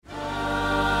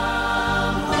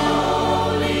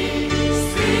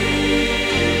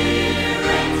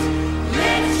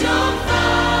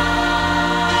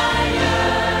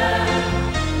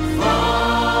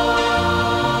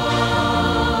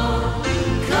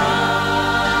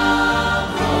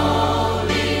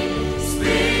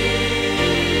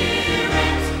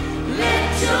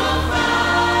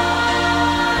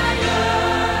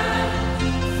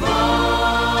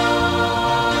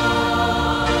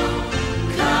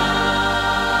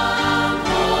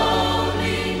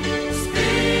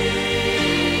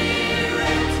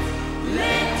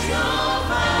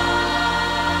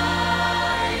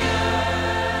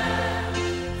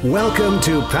Welcome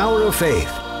to Power of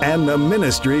Faith and the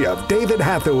ministry of David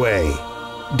Hathaway.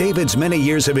 David's many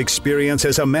years of experience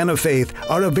as a man of faith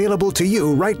are available to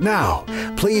you right now.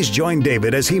 Please join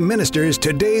David as he ministers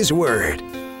today's word.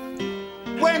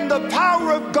 When the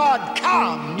power of God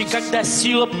comes, И когда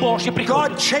сила Божья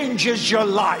приходит, God changes your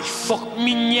life. Бог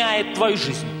меняет твою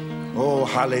жизнь. Oh,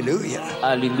 hallelujah.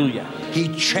 Аллилуйя. He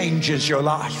changes your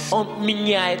life. Он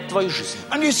меняет твою жизнь.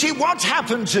 And you see, what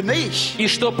happened to me И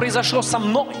что произошло со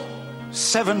мной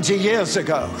 70 years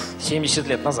ago, 70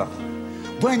 лет назад?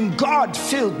 when God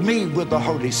filled me with the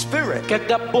Holy Spirit.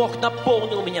 Когда Бог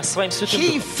наполнил меня своим Святым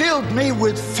He Духом. filled me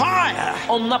with fire.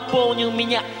 Он наполнил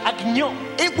меня огнем.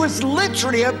 It was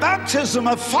literally a baptism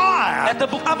of fire, Это a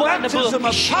буквально было baptism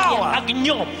of крещение power.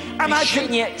 огнем, And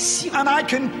крещение силы. I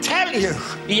can tell you,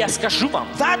 И я скажу вам,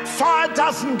 that fire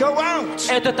doesn't go out.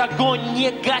 этот огонь не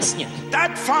гаснет.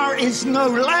 That fire is no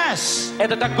less.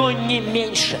 Этот огонь не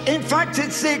меньше. In fact,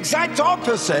 it's the exact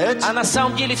opposite. А на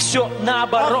самом деле все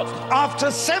наоборот.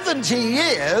 After 70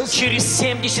 years, Через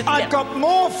 70 I've лет got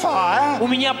more fire, у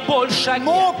меня больше огня,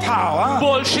 more power,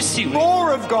 больше силы,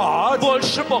 more of God,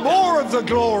 больше Бога, more of the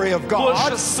glory of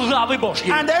больше God. славы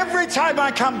Божьей. And every time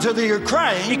I come to the И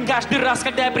Ukraine, каждый раз,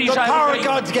 когда я the приезжаю в power of Украину,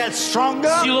 God gets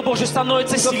stronger, сила Божья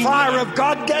становится the fire сильнее, of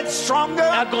God gets stronger,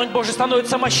 огонь Божий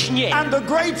становится мощнее. and the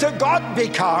greater God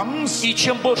becomes. И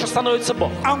чем больше становится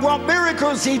Бог, And what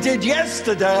miracles He did и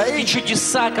yesterday,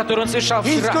 чудеса, которые Он совершал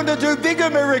He's вчера, going to do bigger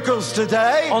miracles today,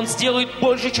 Он сделает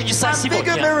больше чудеса and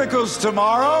bigger сегодня, miracles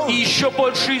tomorrow. и еще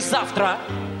больше и завтра.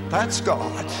 That's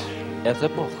God. Это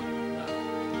Бог.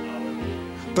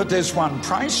 But there's one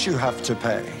price you have to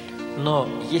pay. Но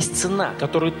есть цена,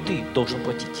 которую ты должен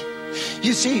платить.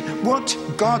 You see, what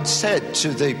God said to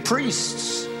the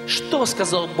priests, Что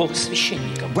сказал Бог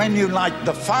священникам? when you light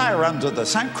the fire under the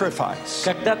sacrifice,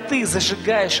 Когда ты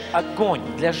зажигаешь огонь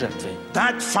для жертвы,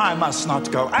 that fire must not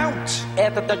go out.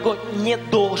 этот огонь не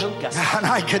должен гаснуть. And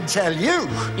I can tell you,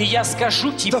 И я скажу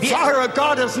the тебе, fire of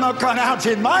God has not gone out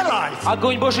in my life.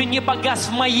 огонь Божий не погас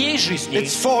в моей жизни.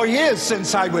 It's 4 years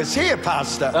since I was here,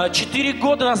 Pastor. 4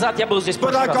 года назад я был здесь в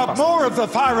But прошлый I раз, got пастор. more of the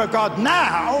fire of God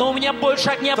now Но у меня больше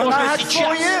огня than I Божьего had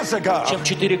 4 years сейчас, ago. чем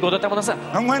 4 года тому назад.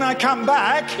 And when I come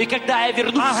back, И когда я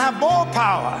вернусь, I'll have more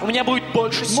power, у меня будет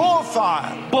больше сил, more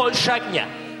fire. больше огня.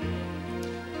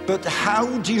 But how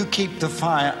do you keep the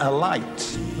fire alight?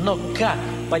 Но как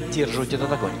поддерживать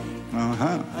этот огонь?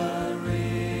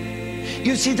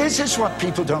 You see, this is what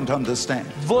people don't understand.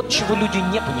 Вот чего люди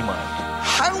не понимают.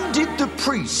 How did the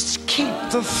priests keep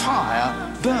the fire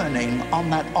burning on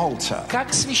that altar?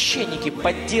 Как священники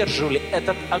поддерживали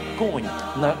этот огонь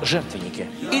на жертвеннике?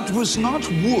 It was not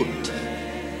wood.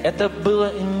 Это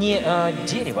было не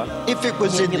дерево, If it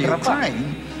was in не the дрова.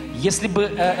 Ukraine, Если бы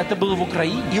это было в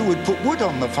Украине, you would put wood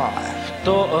on the fire.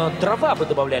 то дрова бы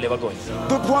добавляли в огонь.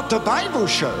 But what the Bible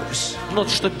shows, Но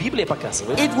что Библия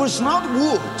показывает, it was not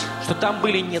wood. что там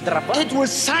были не дрова, It was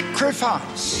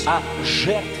sacrifice. а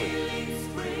жертвы.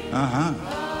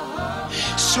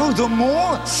 So the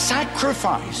more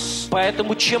sacrifice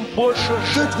Поэтому чем больше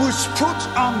жертв that was put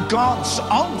on God's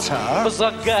altar,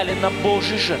 возлагали на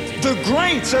Божьей жертве, the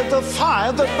greater the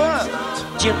fire that burned.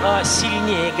 тем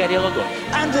сильнее горел огонь.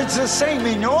 And it's the same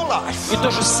in your life. И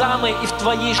то же самое и в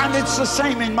твоей And жизни, it's the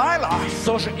same in my life.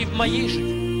 тоже и в моей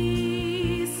жизни.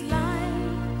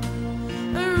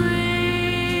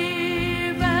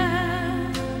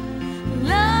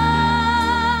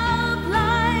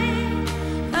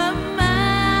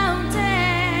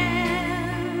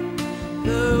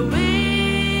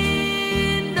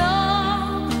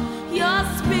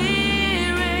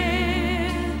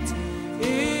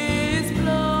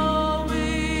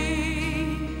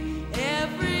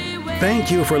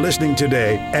 Thank you for listening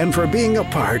today and for being a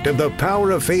part of the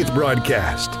Power of Faith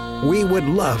broadcast. We would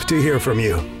love to hear from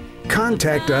you.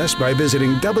 Contact us by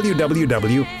visiting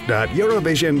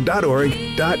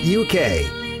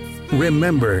www.eurovision.org.uk.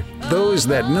 Remember, those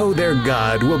that know their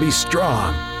God will be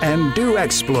strong and do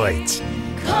exploits.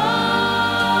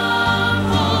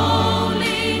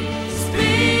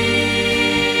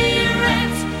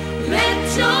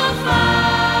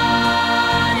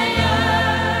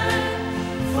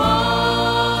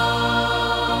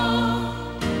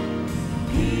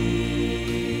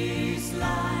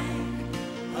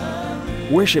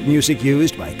 Worship music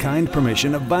used by kind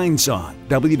permission of Vinesong.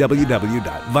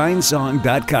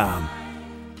 www.vinesong.com.